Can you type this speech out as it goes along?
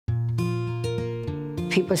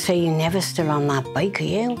People say, "You never still on that bike, are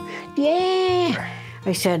you?" Yeah.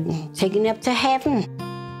 I said, "Taking up to heaven."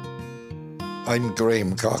 I'm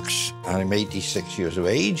Graeme Cox, and I'm 86 years of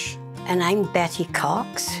age. And I'm Betty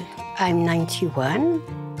Cox. I'm 91.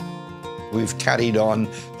 We've carried on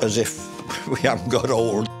as if we haven't got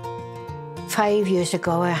old. 5 years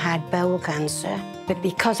ago, I had bowel cancer, but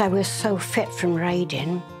because I was so fit from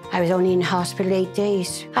riding, I was only in hospital 8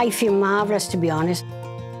 days. I feel marvellous, to be honest.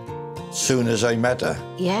 As soon as I met her,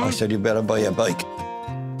 Yeah. I said, "You better buy a bike."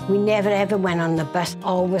 We never ever went on the bus,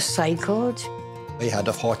 always cycled. I had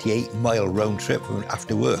a 48-mile round trip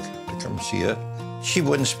after work to come see her. She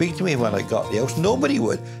wouldn't speak to me when I got the house. Nobody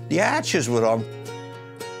would. The arches were on.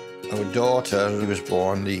 Our daughter, who was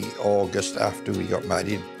born the August after we got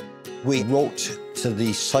married, we wrote to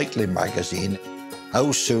the cycling magazine,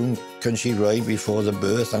 how soon can she ride before the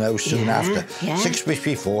birth and how soon after? Yeah. 6 weeks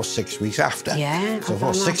before, 6 weeks after. Yeah, So I've for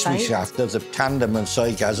done 6 that weeks bike. after, the Tandem and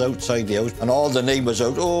Cyclists outside the house and all the neighbours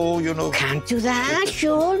out, "Oh, you know." Can't do that,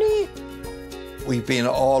 surely. We've been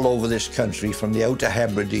all over this country, from the Outer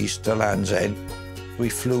Hebrides to Land's End. We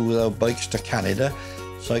flew with our bikes to Canada,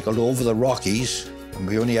 cycled over the Rockies, and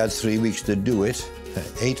we only had 3 weeks to do it,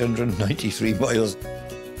 893 miles.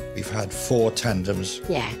 We've had 4 tandems.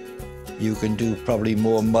 Yeah, You can do probably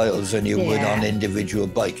more miles than you would Yeah. on individual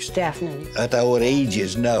bikes. definitely. At our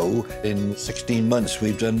ages now, in 16 months,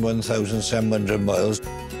 we've done 1,700 miles.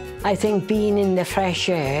 I think being in the fresh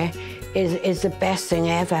air is the best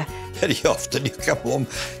thing ever. Very often you come home,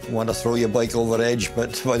 you want to throw your bike over the edge,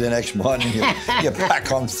 but by the next morning you're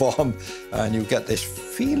back on form and you get this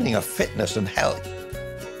feeling of fitness and health.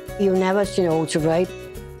 You'll never too old to ride.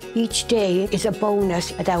 Each day is a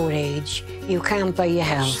bonus at our age. You can't buy your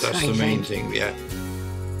health. That's I the main think. thing, yeah.